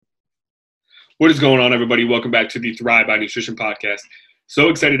What is going on, everybody? Welcome back to the Thrive by Nutrition podcast. So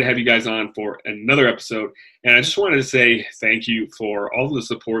excited to have you guys on for another episode. And I just wanted to say thank you for all of the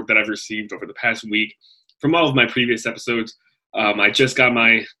support that I've received over the past week from all of my previous episodes. I just got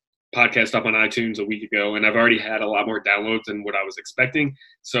my podcast up on iTunes a week ago, and I've already had a lot more downloads than what I was expecting.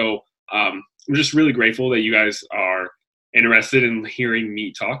 So I'm just really grateful that you guys are interested in hearing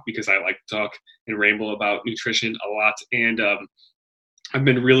me talk, because I like to talk and ramble about nutrition a lot. And I've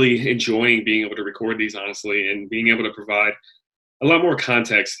been really enjoying being able to record these, honestly, and being able to provide a lot more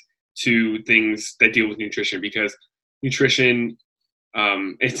context to things that deal with nutrition, because nutrition,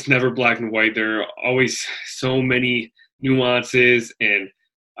 it's never black and white. There are always so many nuances and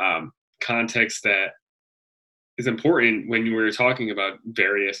context that is important when we're talking about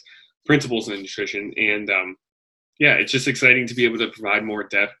various principles in nutrition. And it's just exciting to be able to provide more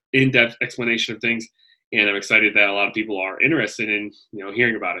in-depth explanation of things. And I'm excited that a lot of people are interested in,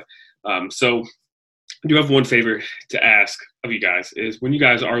 hearing about it. So I do have one favor to ask of you guys, is when you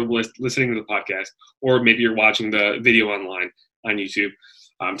guys are listening to the podcast, or maybe you're watching the video online on YouTube,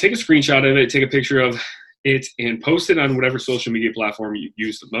 take a screenshot of it, take a picture of it, and post it on whatever social media platform you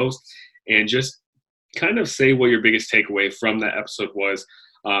use the most, and just kind of say what your biggest takeaway from that episode was.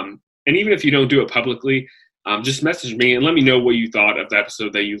 And even if you don't do it publicly, just message me and let me know what you thought of the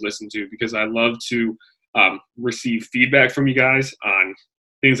episode that you listened to, because I love to receive feedback from you guys on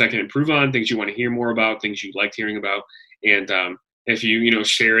things I can improve on, things you want to hear more about, things you liked hearing about. And if you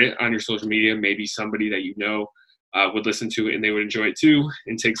share it on your social media, maybe somebody that would listen to it and they would enjoy it too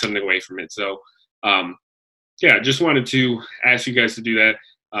and take something away from it. So just wanted to ask you guys to do that.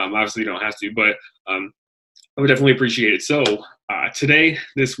 Obviously you don't have to, but I would definitely appreciate it. So today,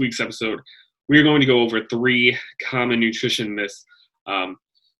 this week's episode, we're going to go over 3 common nutrition myths.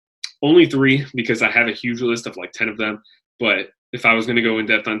 Only 3, because I have a huge list of like 10 of them. But if I was going to go in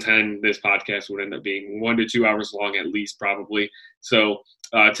depth on 10, this podcast would end up being 1 to 2 hours long at least, probably. So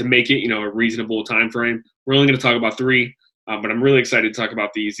to make it, a reasonable time frame, we're only going to talk about 3. But I'm really excited to talk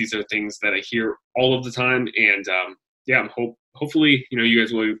about these. These are things that I hear all of the time. And hopefully, you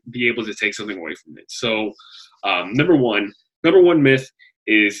guys will be able to take something away from it. So number one myth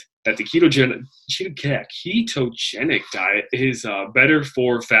is that the ketogenic diet is better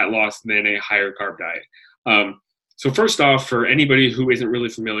for fat loss than a higher carb diet. So first off, for anybody who isn't really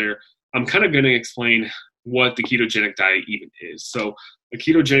familiar, I'm kind of going to explain what the ketogenic diet even is. So a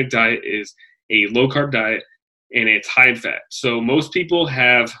ketogenic diet is a low carb diet, and it's high in fat. So most people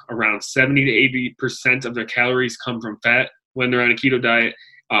have around 70 to 80% of their calories come from fat when they're on a keto diet.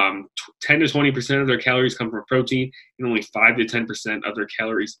 10 to 20% of their calories come from protein, and only 5 to 10% of their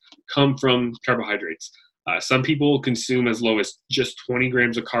calories come from carbohydrates. Some people consume as low as just 20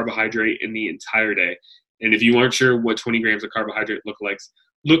 grams of carbohydrate in the entire day. And if you aren't sure what 20 grams of carbohydrate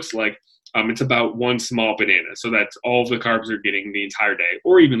looks like, it's about 1 small banana. So that's all of the carbs they're getting the entire day,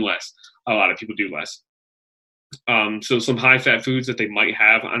 or even less. A lot of people do less. So some high fat foods that they might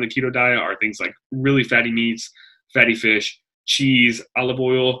have on the keto diet are things like really fatty meats, fatty fish, cheese, olive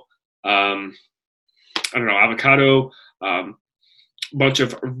oil, avocado, bunch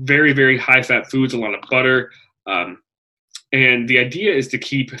of very, very high fat foods, a lot of butter. And the idea is to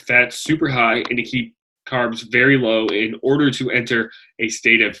keep fat super high and to keep carbs very low in order to enter a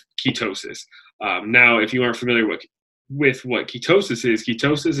state of ketosis. Now, if you aren't familiar with what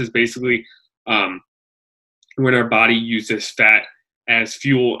ketosis is basically when our body uses fat as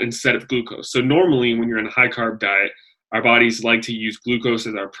fuel instead of glucose. So normally when you're on a high carb diet, our bodies like to use glucose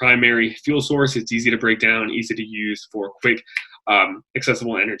as our primary fuel source. It's easy to break down, easy to use for quick,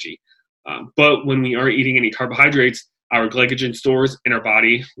 accessible energy. But when we aren't eating any carbohydrates, our glycogen stores in our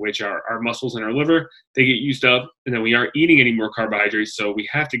body, which are our muscles and our liver, they get used up, and then we aren't eating any more carbohydrates, so we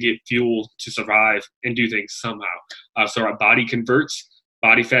have to get fuel to survive and do things somehow. So our body converts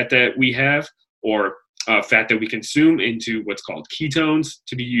body fat that we have, or fat that we consume, into what's called ketones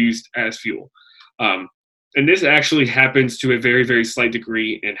to be used as fuel. And this actually happens to a very, very slight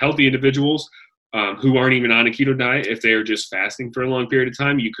degree in healthy individuals who aren't even on a keto diet. If they are just fasting for a long period of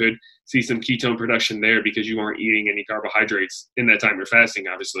time, you could see some ketone production there because you aren't eating any carbohydrates in that time you're fasting,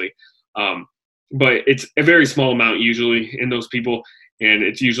 obviously. But it's a very small amount usually in those people, and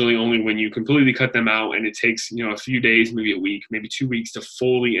it's usually only when you completely cut them out, and it takes a few days, maybe a week, maybe 2 weeks to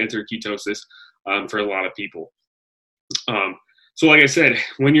fully enter ketosis for a lot of people. So like I said,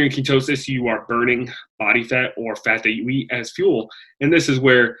 when you're in ketosis, you are burning body fat or fat that you eat as fuel. And this is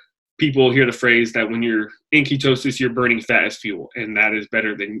where people hear the phrase that when you're in ketosis, you're burning fat as fuel. And that is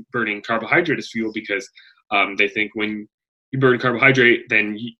better than burning carbohydrate as fuel, because they think when you burn carbohydrate,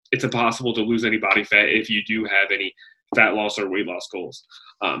 then it's impossible to lose any body fat if you do have any fat loss or weight loss goals.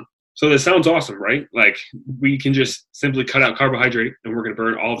 So this sounds awesome, right? Like we can just simply cut out carbohydrate and we're going to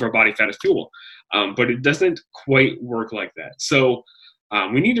burn all of our body fat as fuel. But it doesn't quite work like that. So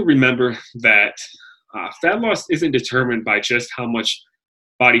we need to remember that fat loss isn't determined by just how much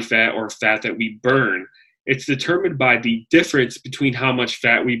body fat or fat that we burn. It's determined by the difference between how much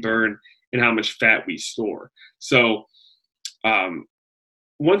fat we burn and how much fat we store. So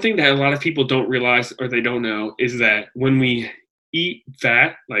one thing that a lot of people don't realize or they don't know is that when we eat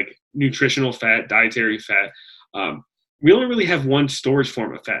fat, like nutritional fat, dietary fat, we only really have one storage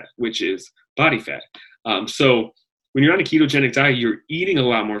form of fat, which is body fat. So when you're on a ketogenic diet, you're eating a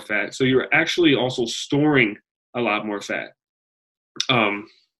lot more fat. So you're actually also storing a lot more fat. And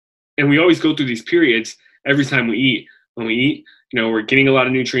we always go through these periods every time we eat. When we eat, we're getting a lot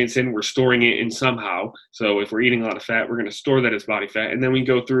of nutrients in, we're storing it in somehow. So if we're eating a lot of fat, we're going to store that as body fat. And then we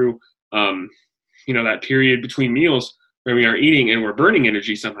go through, that period between meals where we are eating and we're burning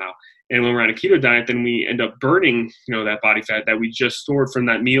energy somehow. And when we're on a keto diet, then we end up burning, that body fat that we just stored from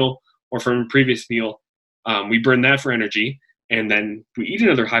that meal or from a previous meal. We burn that for energy. And then we eat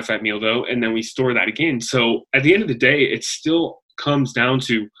another high fat meal though, and then we store that again. So at the end of the day, it still comes down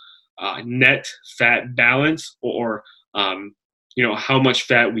to net fat balance or how much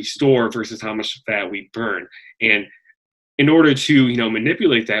fat we store versus how much fat we burn. And in order to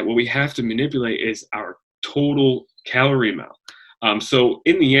manipulate that, what we have to manipulate is our total calorie amount. So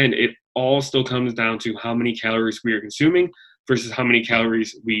in the end, it all still comes down to how many calories we are consuming versus how many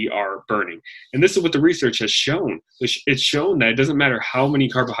calories we are burning. And this is what the research has shown. It's shown that it doesn't matter how many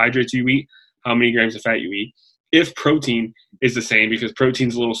carbohydrates you eat, how many grams of fat you eat, if protein is the same, because protein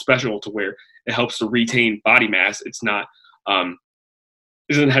is a little special to where it helps to retain body mass. It's not, it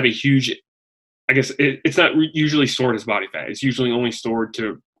doesn't have a huge, it's not usually stored as body fat. It's usually only stored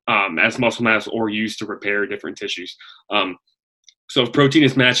to as muscle mass or used to repair different tissues. So if protein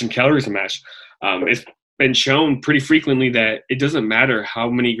is matched and calories are matched, it's been shown pretty frequently that it doesn't matter how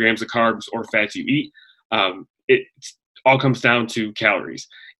many grams of carbs or fats you eat. It all comes down to calories.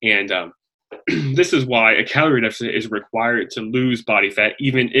 And this is why a calorie deficit is required to lose body fat,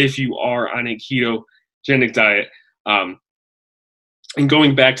 even if you are on a ketogenic diet. And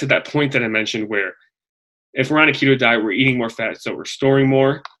going back to that point that I mentioned, where if we're on a keto diet, we're eating more fat, so we're storing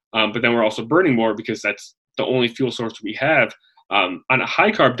more, but then we're also burning more because that's the only fuel source we have. On a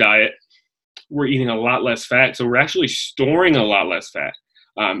high carb diet, we're eating a lot less fat, so we're actually storing a lot less fat.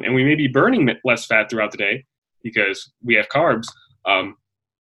 And we may be burning less fat throughout the day because we have carbs,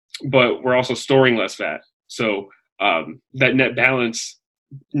 but we're also storing less fat. So that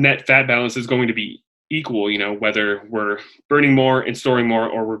net fat balance is going to be equal, whether we're burning more and storing more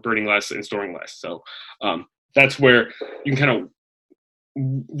or we're burning less and storing less. So that's where you can kind of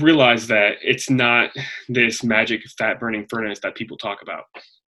realize that it's not this magic fat burning furnace that people talk about.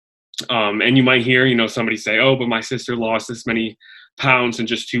 And you might hear, somebody say, oh, but my sister lost this many pounds in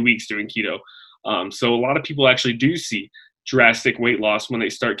just 2 weeks doing keto. So a lot of people actually do see drastic weight loss when they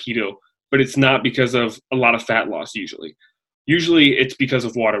start keto, but it's not because of a lot of fat loss usually. Usually it's because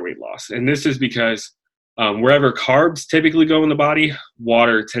of water weight loss. And this is because wherever carbs typically go in the body,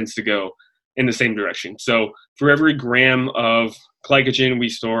 water tends to go in the same direction. So for every gram of glycogen we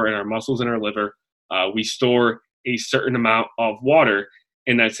store in our muscles and our liver, we store a certain amount of water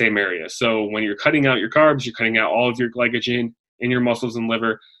in that same area. So when you're cutting out your carbs, you're cutting out all of your glycogen in your muscles and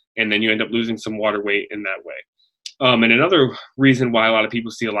liver, and then you end up losing some water weight in that way. And another reason why a lot of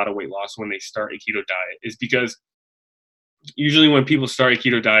people see a lot of weight loss when they start a keto diet is because usually when people start a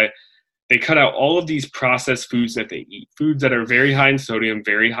keto diet, they cut out all of these processed foods that they eat, foods that are very high in sodium,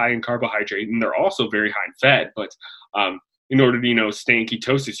 very high in carbohydrate, and they're also very high in fat. But in order to, stay in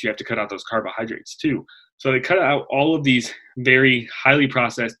ketosis, you have to cut out those carbohydrates too. So they cut out all of these very highly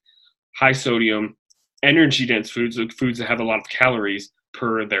processed, high sodium, energy dense foods, like foods that have a lot of calories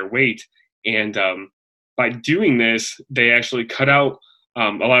per their weight. And by doing this, they actually cut out a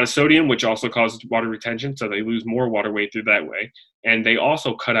lot of sodium, which also causes water retention. So they lose more water weight through that way. And they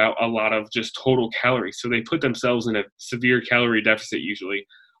also cut out a lot of just total calories. So they put themselves in a severe calorie deficit usually,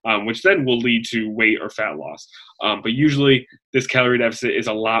 which then will lead to weight or fat loss. But usually this calorie deficit is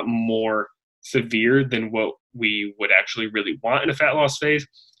a lot more severe than what we would actually really want in a fat loss phase.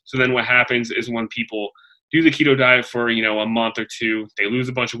 So then what happens is when people do the keto diet for, a month or two, they lose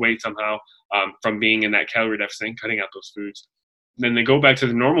a bunch of weight somehow from being in that calorie deficit and cutting out those foods. Then they go back to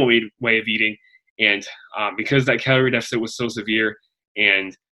the normal way of eating. And because that calorie deficit was so severe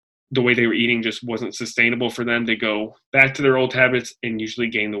and the way they were eating just wasn't sustainable for them, they go back to their old habits and usually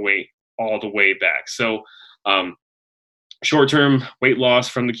gain the weight all the way back. So short-term weight loss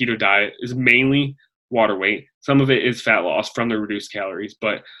from the keto diet is mainly water weight. Some of it is fat loss from the reduced calories,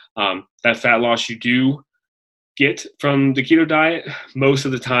 but that fat loss you do get from the keto diet, most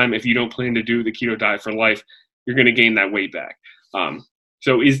of the time, if you don't plan to do the keto diet for life, you're going to gain that weight back.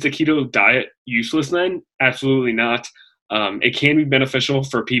 So is the keto diet useless then? Absolutely not. It can be beneficial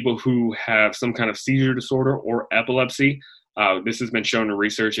for people who have some kind of seizure disorder or epilepsy. This has been shown in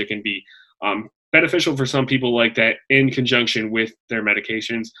research. It can be beneficial for some people like that in conjunction with their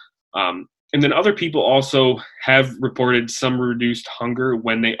medications. And then other people also have reported some reduced hunger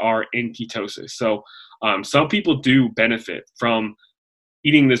when they are in ketosis. So some people do benefit from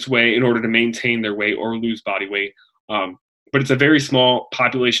eating this way in order to maintain their weight or lose body weight. But it's a very small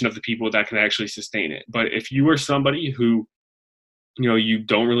population of the people that can actually sustain it. But if you are somebody who, you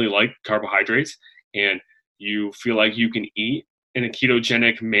don't really like carbohydrates and you feel like you can eat in a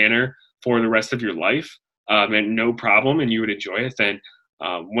ketogenic manner for the rest of your life, and no problem, and you would enjoy it, then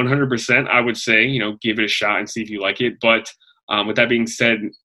 100% I would say, give it a shot and see if you like it. But with that being said,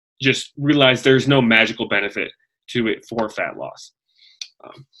 just realize there's no magical benefit to it for fat loss.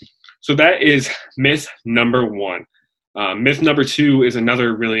 So that is myth number one. Myth number two is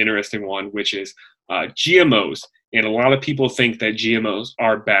another really interesting one, which is GMOs. And a lot of people think that GMOs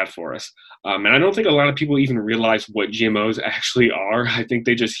are bad for us. And I don't think a lot of people even realize what GMOs actually are. I think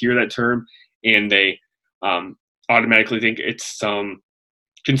they just hear that term and they automatically think it's some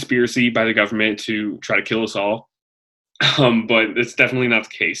conspiracy by the government to try to kill us all. But it's definitely not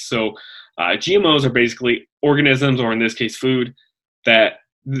the case. So GMOs are basically organisms, or in this case, food, that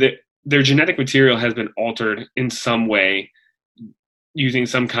their genetic material has been altered in some way using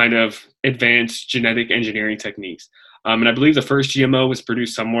some kind of advanced genetic engineering techniques. And I believe the first GMO was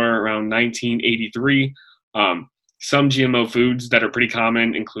produced somewhere around 1983. Some GMO foods that are pretty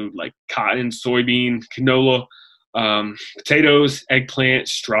common include like cotton, soybean, canola, potatoes, eggplant,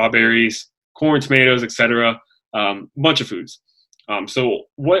 strawberries, corn, tomatoes, etc. A bunch of foods. So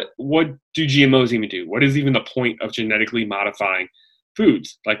what do GMOs even do? What is even the point of genetically modifying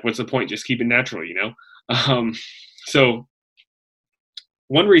foods? Like, what's the point? Just keep it natural, So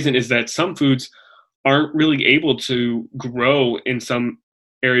one reason is that some foods aren't really able to grow in some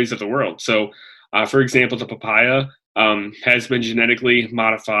areas of the world. So, for example, the papaya has been genetically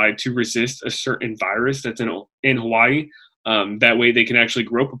modified to resist a certain virus that's in Hawaii. That way they can actually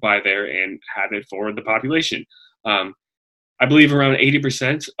grow papaya there and have it for the population. I believe around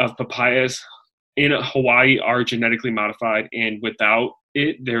 80% of papayas in Hawaii are genetically modified, and without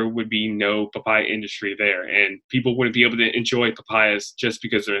it, there would be no papaya industry there, and people wouldn't be able to enjoy papayas just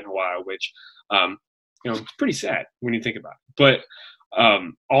because they're in Hawaii, which, it's pretty sad when you think about it. But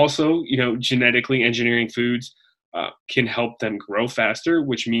also, genetically engineering foods can help them grow faster,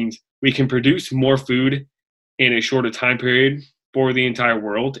 which means we can produce more food in a shorter time period for the entire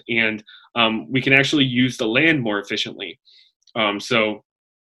world, and we can actually use the land more efficiently. So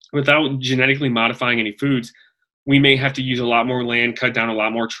without genetically modifying any foods, we may have to use a lot more land, cut down a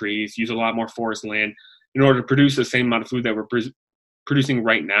lot more trees, use a lot more forest land in order to produce the same amount of food that we're producing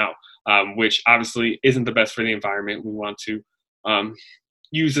right now, which obviously isn't the best for the environment. We want to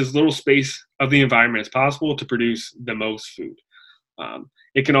use as little space of the environment as possible to produce the most food.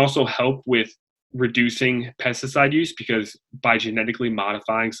 It can also help with reducing pesticide use, because by genetically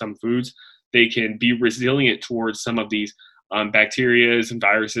modifying some foods, they can be resilient towards some of these bacteria and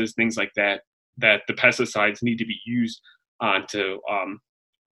viruses, things like that the pesticides need to be used on to,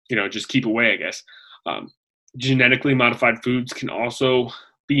 just keep away, I guess. Genetically modified foods can also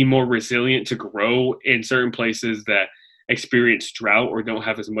be more resilient to grow in certain places that experience drought or don't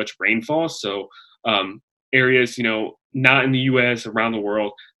have as much rainfall. So areas, not in the U.S., around the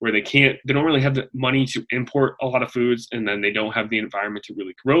world, where they don't really have the money to import a lot of foods, and then they don't have the environment to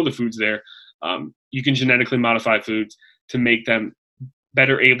really grow the foods there. You can genetically modify foods to make them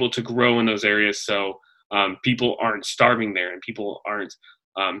better able to grow in those areas, so people aren't starving there and people aren't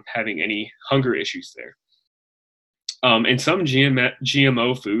having any hunger issues there. And some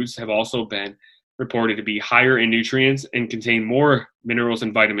GMO foods have also been reported to be higher in nutrients and contain more minerals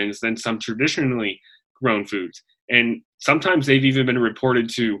and vitamins than some traditionally grown foods. And sometimes they've even been reported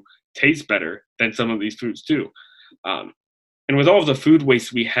to taste better than some of these foods too. And with all of the food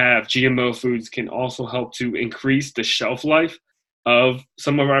waste we have, GMO foods can also help to increase the shelf life of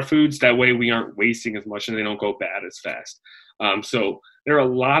some of our foods. That way we aren't wasting as much and they don't go bad as fast. So there are a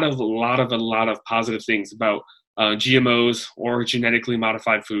lot of positive things about GMOs or genetically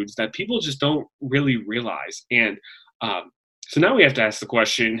modified foods that people just don't really realize. And so now we have to ask the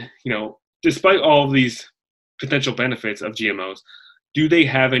question, despite all of these potential benefits of GMOs, do they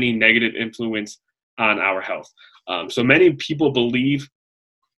have any negative influence on our health? So many people believe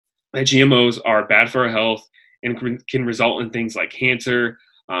that GMOs are bad for our health and can result in things like cancer.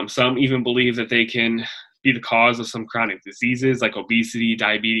 Some even believe that they can be the cause of some chronic diseases like obesity,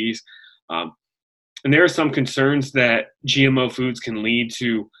 diabetes. Um, and there are some concerns that GMO foods can lead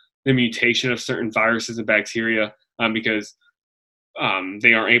to the mutation of certain viruses and bacteria because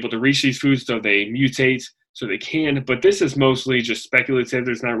they aren't able to reach these foods, so they mutate so they can. But this is mostly just speculative.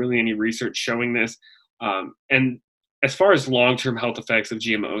 There's not really any research showing this. And as far as long-term health effects of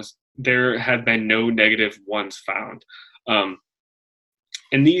GMOs, there have been no negative ones found.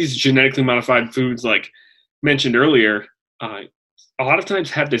 And these genetically modified foods, like mentioned earlier, a lot of times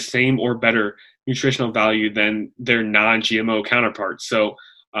have the same or better nutritional value than their non-GMO counterparts. So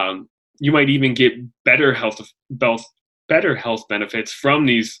you might even get better health benefits from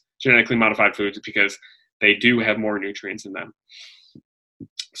these genetically modified foods because they do have more nutrients in them.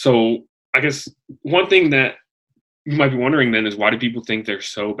 So I guess one thing that you might be wondering then is, why do people think they're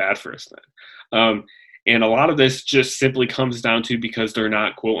so bad for us then? And a lot of this just simply comes down to because they're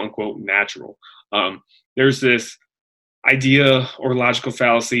not quote unquote natural. There's this idea or logical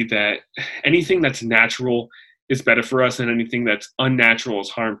fallacy that anything that's natural is better for us and anything that's unnatural is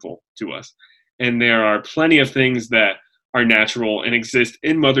harmful to us. And there are plenty of things that are natural and exist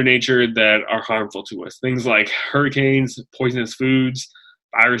in Mother Nature that are harmful to us. Things like hurricanes, poisonous foods,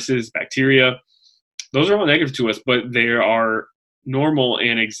 viruses, bacteria. Those are all negative to us, but they are normal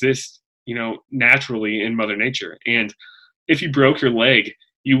and exist, naturally in Mother Nature. And if you broke your leg,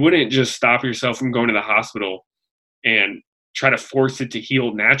 you wouldn't just stop yourself from going to the hospital and try to force it to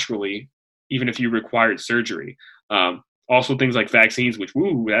heal naturally, even if you required surgery. Also, things like vaccines, which,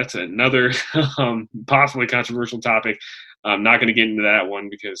 that's another possibly controversial topic. I'm not going to get into that one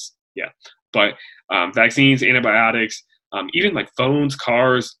because, But vaccines, antibiotics, even like phones,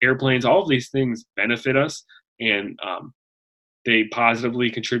 cars, airplanes, all of these things benefit us, and they positively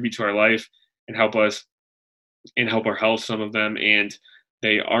contribute to our life and help us and help our health, some of them, and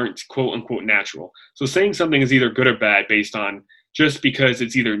they aren't quote unquote natural. So saying something is either good or bad based on just because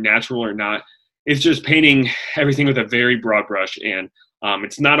it's either natural or not, it's just painting everything with a very broad brush, and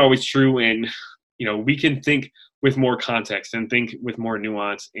it's not always true. And we can think with more context and think with more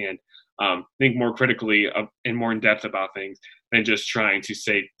nuance and think more critically and more in depth about things than just trying to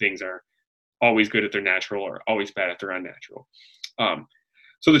say things are always good if they're natural or always bad if they're unnatural.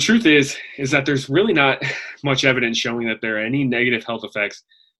 So the truth is that there's really not much evidence showing that there are any negative health effects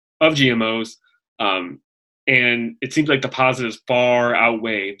of GMOs. And it seems like the positives far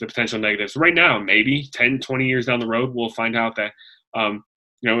outweigh the potential negatives. Right now, maybe 10, 20 years down the road, we'll find out that,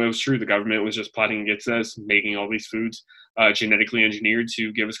 it was true. The government was just plotting against us, making all these foods genetically engineered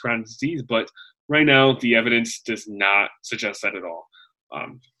to give us chronic disease. But right now, the evidence does not suggest that at all.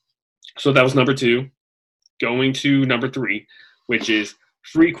 So that was number 2. Going to number 3, which is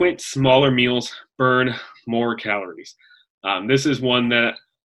frequent smaller meals burn more calories. This is one that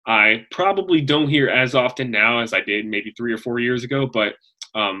I probably don't hear as often now as I did maybe 3 or 4 years ago, but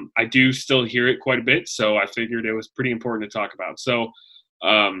I do still hear it quite a bit. So I figured it was pretty important to talk about. So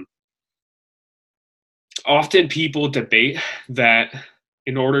often people debate that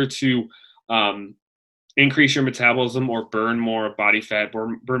in order to increase your metabolism or burn more body fat,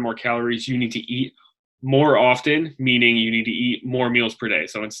 burn more calories, you need to eat more often, meaning you need to eat more meals per day.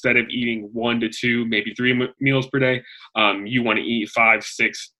 So instead of eating 1 to 2, maybe 3 meals per day, you want to eat 5,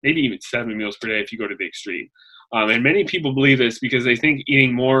 6, maybe even 7 meals per day if you go to the extreme. And many people believe this because they think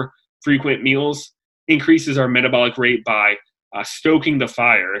eating more frequent meals increases our metabolic rate by stoking the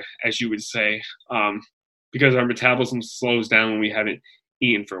fire, as you would say, because our metabolism slows down when we haven't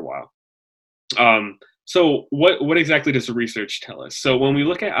eaten for a while. So what exactly does the research tell us? So when we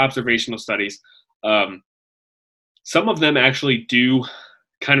look at observational studies, some of them actually do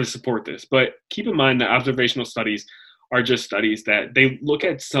kind of support this, but keep in mind that observational studies are just studies that they look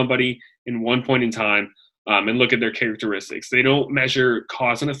at somebody in one point in time and look at their characteristics. They don't measure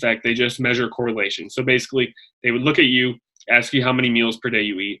cause and effect. They just measure correlation. So basically, they would look at you, ask you how many meals per day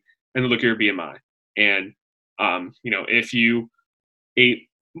you eat, and look at your BMI. And, if you ate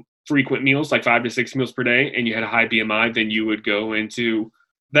frequent meals, like 5 to 6 meals per day, and you had a high BMI, then you would go into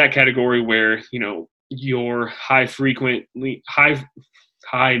that category where, your high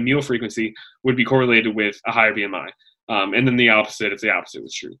meal frequency would be correlated with a higher BMI. And then the opposite, if the opposite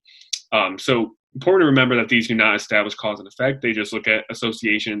was true. So important to remember that these do not establish cause and effect. They just look at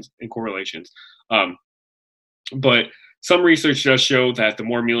associations and correlations. But some research does show that the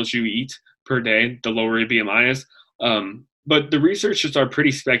more meals you eat per day, the lower your BMI is. But the researchers are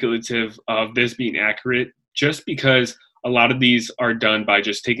pretty speculative of this being accurate, just because a lot of these are done by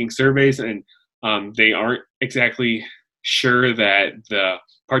just taking surveys, and they aren't exactly sure that the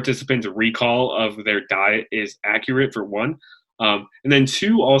participants' recall of their diet is accurate, for one. And then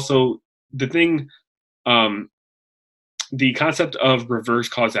two, also the thing, um, the concept of reverse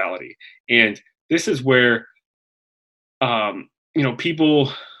causality. And this is where,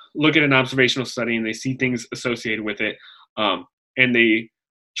 people look at an observational study and they see things associated with it, and they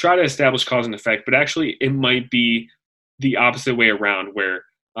try to establish cause and effect, but actually it might be the opposite way around, where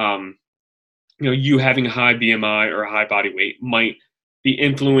you having a high BMI or a high body weight might be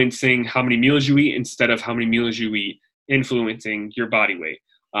influencing how many meals you eat, instead of how many meals you eat influencing your body weight.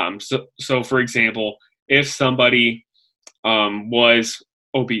 So for example, if somebody was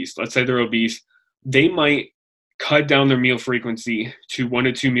obese, let's say they're obese, they might cut down their meal frequency to 1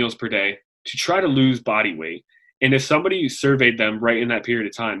 to 2 meals per day to try to lose body weight. And if somebody surveyed them right in that period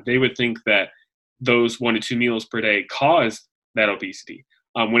of time, they would think that those 1 to 2 meals per day caused that obesity.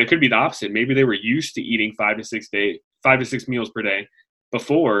 When it could be the opposite. Maybe they were used to eating 5 to 6 meals per day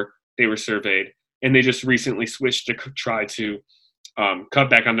before they were surveyed, and they just recently switched to try to cut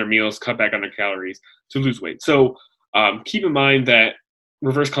back on their meals, cut back on their calories to lose weight. So keep in mind that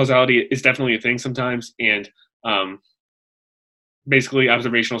reverse causality is definitely a thing sometimes, and basically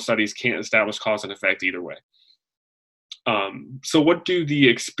observational studies can't establish cause and effect either way. So what do the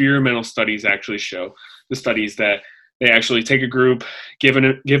experimental studies actually show? The studies that they actually take a group, give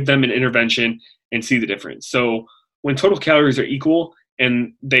them an intervention, and see the difference. So when total calories are equal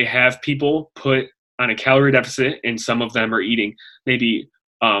and they have people put on a calorie deficit, and some of them are eating maybe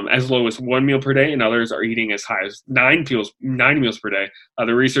as low as 1 meal per day, and others are eating as high as 9 meals per day,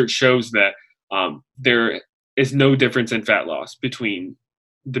 the research shows that there is no difference in fat loss between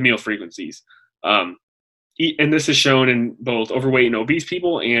the meal frequencies. And this is shown in both overweight and obese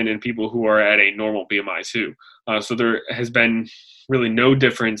people, and in people who are at a normal BMI too. So there has been really no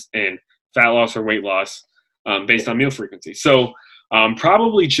difference in fat loss or weight loss based on meal frequency. So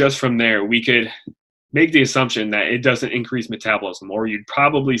probably just from there, we could make the assumption that it doesn't increase metabolism, or you'd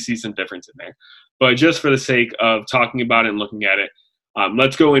probably see some difference in there. But just for the sake of talking about it and looking at it,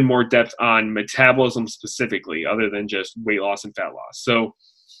 let's go in more depth on metabolism specifically, other than just weight loss and fat loss. So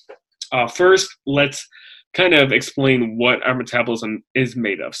first, let's kind of explain what our metabolism is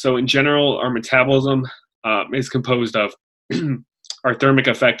made of. So in general, our metabolism is composed of our thermic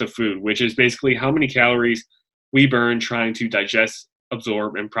effect of food, which is basically how many calories we burn trying to digest,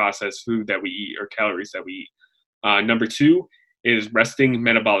 absorb, and process food that we eat, or calories that we eat. Number two is resting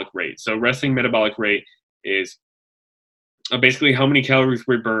metabolic rate. So resting metabolic rate is basically how many calories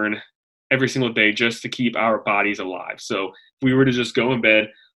we burn every single day just to keep our bodies alive. So if we were to just go in bed,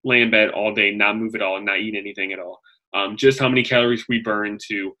 lay in bed all day, not move at all, and not eat anything at all, just how many calories we burn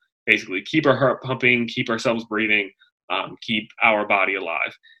to basically keep our heart pumping, keep ourselves breathing, keep our body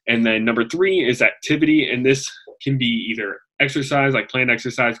alive. And then number three is activity, and this can be either exercise, like planned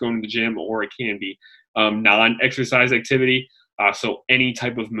exercise, going to the gym, or it can be non-exercise activity. So any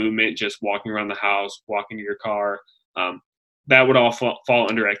type of movement, just walking around the house, walking to your car, that would all fall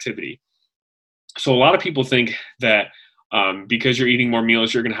under activity. So a lot of people think that because you're eating more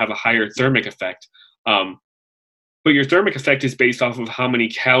meals, you're going to have a higher thermic effect. But your thermic effect is based off of how many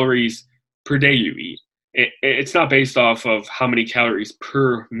calories per day you eat. It's not based off of how many calories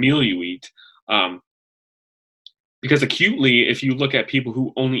per meal you eat. Because acutely, if you look at people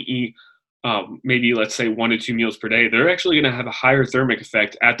who only eat maybe, let's say, 1 to 2 meals per day, they're actually going to have a higher thermic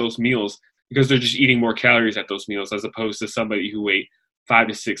effect at those meals, because they're just eating more calories at those meals, as opposed to somebody who ate 5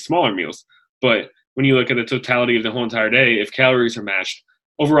 to 6 smaller meals. But when you look at the totality of the whole entire day, if calories are matched,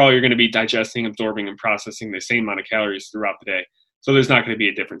 overall you're going to be digesting, absorbing, and processing the same amount of calories throughout the day. So there's not going to be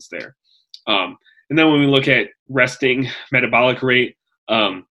a difference there. And then when we look at resting metabolic rate,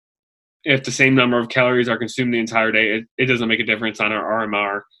 if the same number of calories are consumed the entire day, it doesn't make a difference on our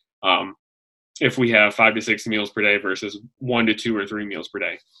RMR if we have 5 to 6 meals per day versus 1 to 2 or 3 meals per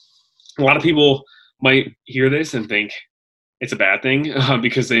day. A lot of people might hear this and think it's a bad thing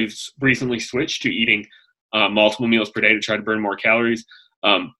because they've recently switched to eating multiple meals per day to try to burn more calories.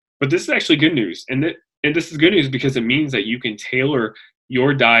 But this is actually good news. And this is good news because it means that you can tailor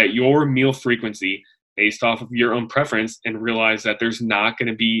your diet, your meal frequency based off of your own preference, and realize that there's not going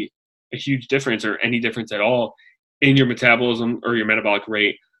to be a huge difference or any difference at all in your metabolism or your metabolic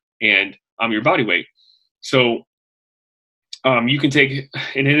rate and your body weight. So you can take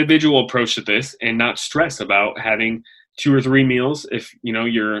an individual approach to this and not stress about having 2 or 3 meals if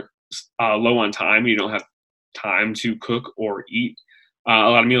you're low on time, you don't have time to cook or eat a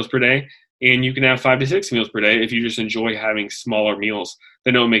lot of meals per day. And you can have 5 to 6 meals per day if you just enjoy having smaller meals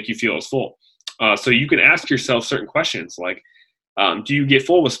that don't make you feel as full. So you can ask yourself certain questions like, Do you get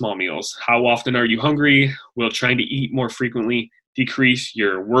full with small meals? How often are you hungry? Will trying to eat more frequently decrease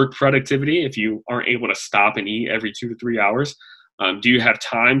your work productivity if you aren't able to stop and eat every 2 to 3 hours? Do you have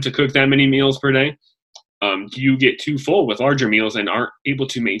time to cook that many meals per day? Do you get too full with larger meals and aren't able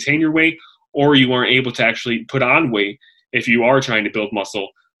to maintain your weight, or you aren't able to actually put on weight if you are trying to build muscle,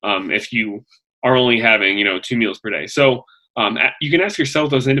 if you are only having 2 meals per day? So you can ask yourself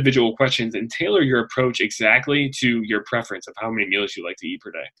those individual questions and tailor your approach exactly to your preference of how many meals you like to eat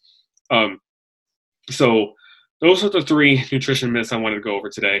per day. So those are the 3 nutrition myths I wanted to go over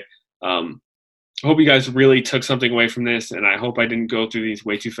today. I hope you guys really took something away from this, and I hope I didn't go through these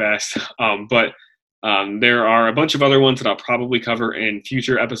way too fast. But there are a bunch of other ones that I'll probably cover in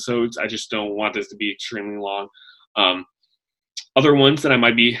future episodes. I just don't want this to be extremely long. Other ones that I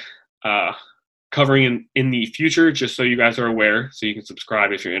might be covering in the future, just so you guys are aware, so you can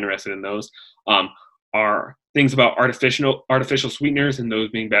subscribe if you're interested in those, are things about artificial sweeteners and those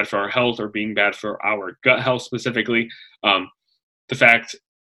being bad for our health or being bad for our gut health specifically. The fact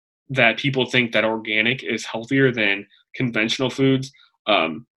that people think that organic is healthier than conventional foods.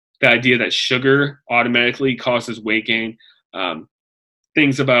 The idea that sugar automatically causes weight gain.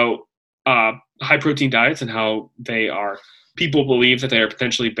 Things about high protein diets and how people believe that they are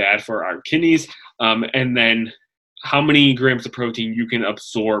potentially bad for our kidneys. And then how many grams of protein you can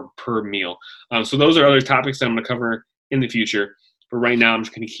absorb per meal. So those are other topics that I'm going to cover in the future. But right now, I'm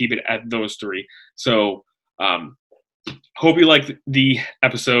just going to keep it at those 3. So hope you liked the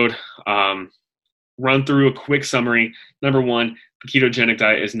episode. Run through a quick summary. Number 1, the ketogenic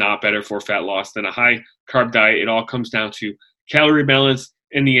diet is not better for fat loss than a high carb diet. It all comes down to calorie balance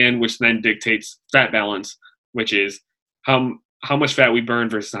in the end, which then dictates fat balance, which is how much fat we burn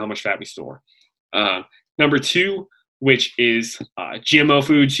versus how much fat we store. Number 2, which is GMO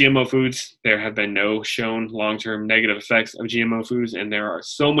foods. GMO foods, there have been no shown long-term negative effects of GMO foods, and there are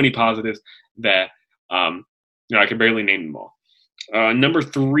so many positives that I can barely name them all. Number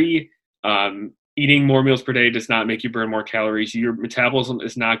 3, eating more meals per day does not make you burn more calories. Your metabolism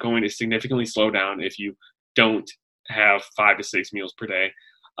is not going to significantly slow down if you don't have 5 to 6 meals per day.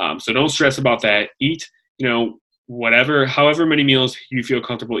 So don't stress about that. Eat, however many meals you feel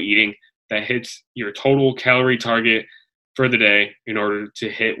comfortable eating that hits your total calorie target for the day in order to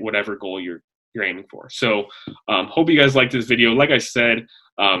hit whatever goal you're aiming for. So hope you guys liked this video. Like I said,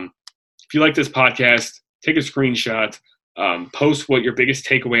 if you like this podcast, take a screenshot, post what your biggest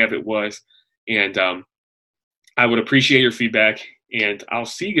takeaway of it was, and I would appreciate your feedback, and I'll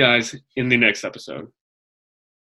see you guys in the next episode.